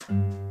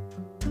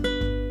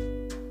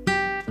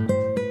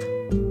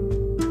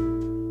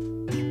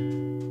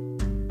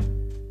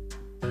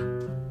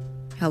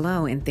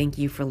Hello, and thank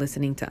you for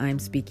listening to I'm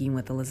Speaking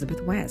with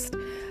Elizabeth West.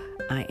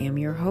 I am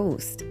your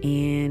host,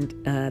 and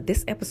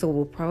this episode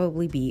will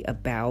probably be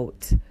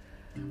about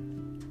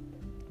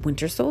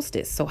winter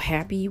solstice. So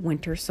happy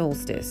winter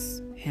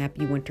solstice.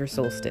 Happy winter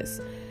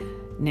solstice.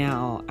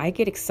 Now, I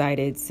get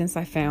excited since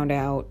I found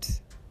out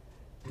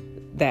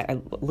that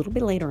a little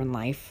bit later in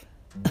life,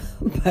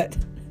 but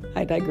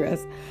I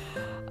digress.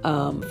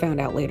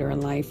 Found out later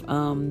in life,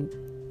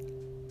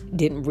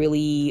 didn't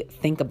really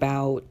think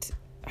about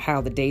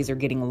how the days are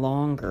getting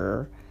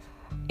longer,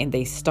 and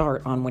they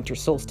start on winter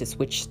solstice,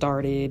 which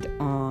started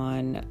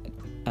on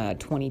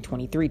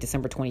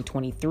December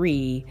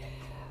 2023,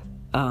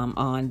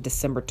 on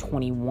December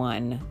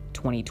 21,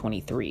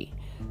 2023.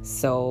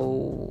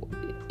 So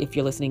if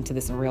you're listening to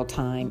this in real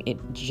time, it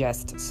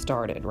just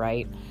started,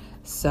 right?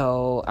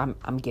 So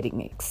I'm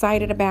getting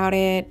excited about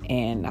it,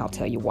 and I'll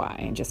tell you why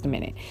in just a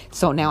minute.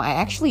 So now I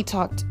actually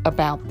talked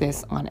about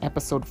this on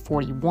episode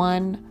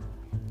 41,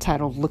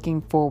 titled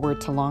Looking Forward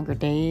to Longer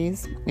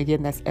Days.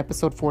 Again, that's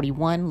episode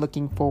 41,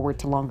 Looking Forward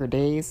to Longer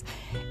Days.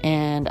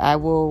 And I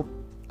will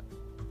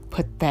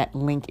put that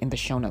link in the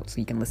show notes so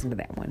you can listen to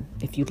that one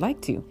if you'd like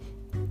to.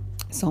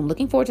 So I'm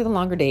looking forward to the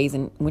longer days,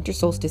 and winter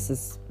solstice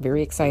is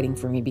very exciting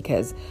for me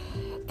because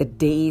the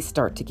days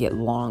start to get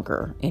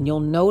longer, and you'll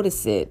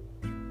notice it,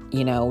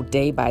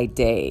 day by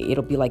day.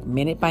 It'll be like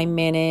minute by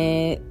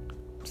minute.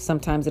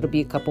 Sometimes it'll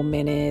be a couple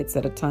minutes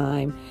at a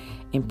time,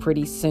 and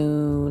pretty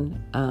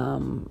soon,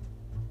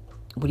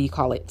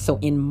 So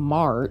in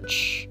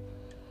March,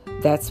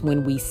 that's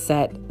when we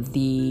set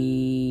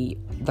the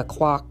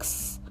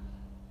clocks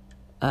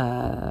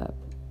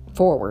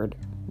forward,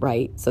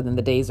 right? So then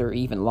the days are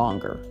even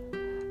longer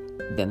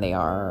than they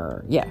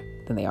are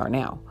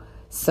now.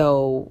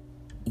 So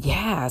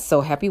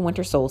happy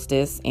winter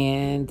solstice,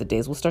 and the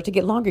days will start to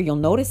get longer. You'll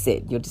notice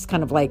it. You'll just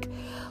kind of like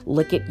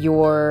look at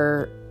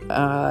your,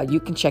 you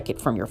can check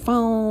it from your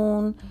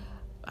phone.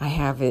 I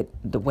have it,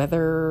 the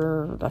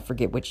weather, I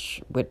forget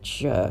which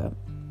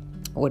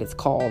what it's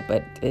called,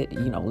 but it,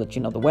 let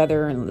you know the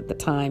weather and the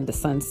time, the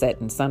sunset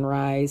and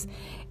sunrise,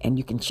 and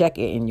you can check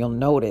it, and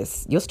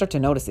you'll start to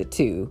notice it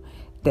too,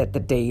 that the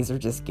days are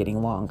just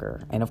getting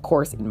longer. And of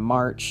course, in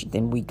March,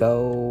 then we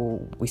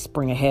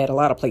spring ahead. A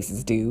lot of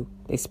places do.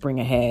 They spring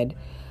ahead.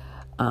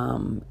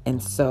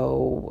 And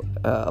so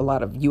a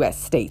lot of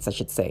U.S. states, I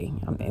should say,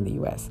 in the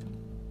U.S.,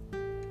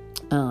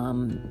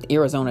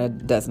 Arizona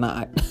does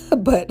not,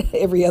 but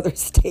every other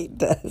state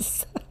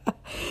does.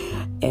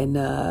 And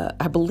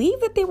I believe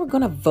that they were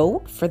going to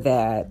vote for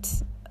that.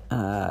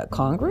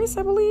 Congress,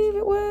 I believe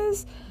it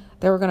was.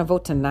 They were going to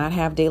vote to not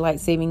have daylight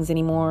savings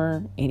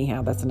anymore.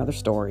 Anyhow, that's another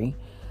story.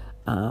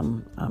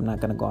 I'm not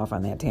going to go off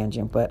on that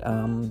tangent, but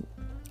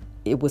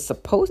it was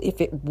supposed, if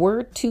it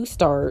were to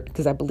start,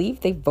 because I believe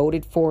they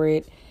voted for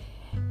it,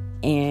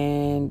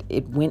 and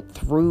it went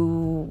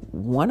through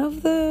one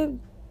of the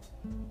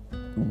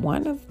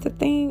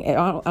thing.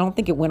 I don't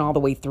think it went all the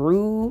way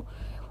through,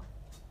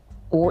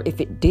 or if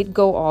it did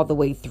go all the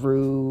way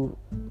through,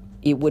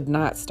 it would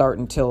not start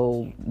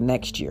until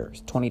next year,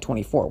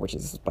 2024, which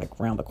is like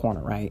around the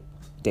corner, right?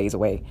 Days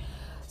away.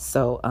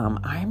 So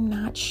I'm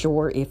not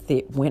sure if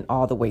it went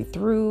all the way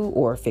through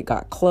or if it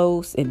got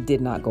close and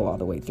did not go all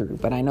the way through.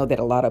 But I know that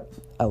a lot of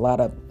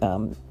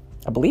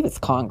I believe it's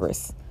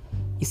Congress.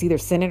 It's either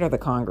Senate or the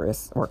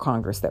Congress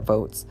that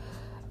votes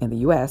in the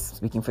U.S.,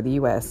 speaking for the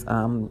U.S.,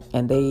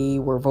 and they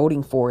were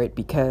voting for it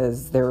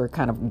because they were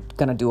kind of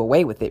going to do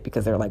away with it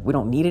because they're like, we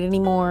don't need it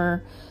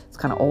anymore. It's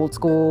kind of old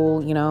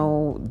school,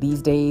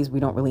 these days we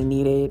don't really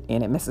need it,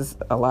 and it messes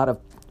a lot of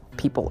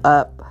people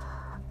up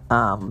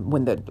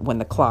when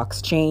the clocks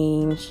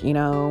change,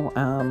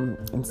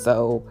 and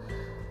so,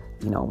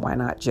 why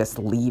not just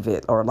leave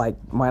it, or like,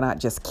 why not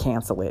just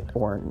cancel it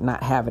or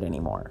not have it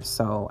anymore?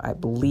 So I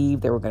believe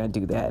they were going to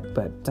do that,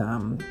 but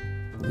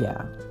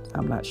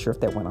I'm not sure if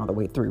that went all the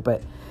way through.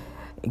 But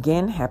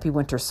again, happy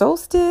winter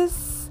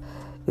solstice.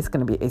 It's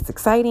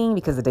exciting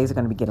because the days are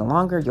going to be getting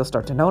longer. You'll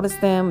start to notice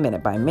them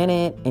minute by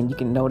minute, and you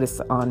can notice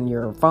on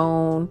your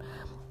phone,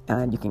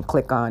 and you can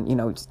click on,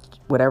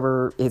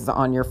 whatever is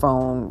on your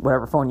phone,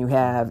 whatever phone you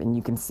have, and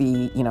you can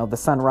see, the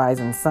sunrise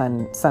and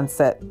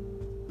sunset.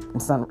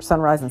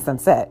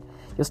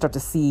 You'll start to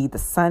see the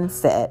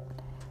sunset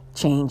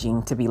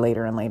changing to be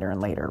later and later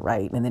and later,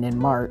 right? And then in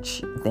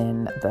March,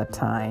 then the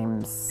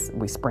times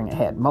we spring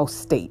ahead. Most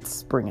states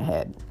spring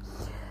ahead.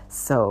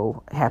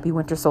 So happy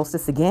winter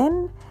solstice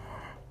again.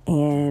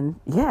 And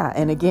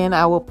again,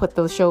 I will put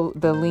the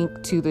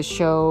link to the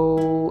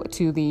show,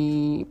 to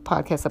the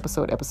podcast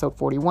episode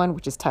 41,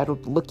 which is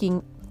titled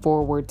Looking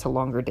Forward to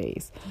Longer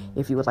Days,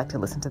 if you would like to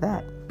listen to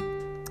that.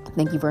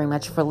 Thank you very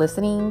much for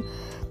listening.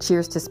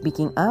 Cheers to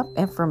speaking up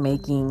and for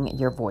making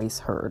your voice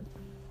heard.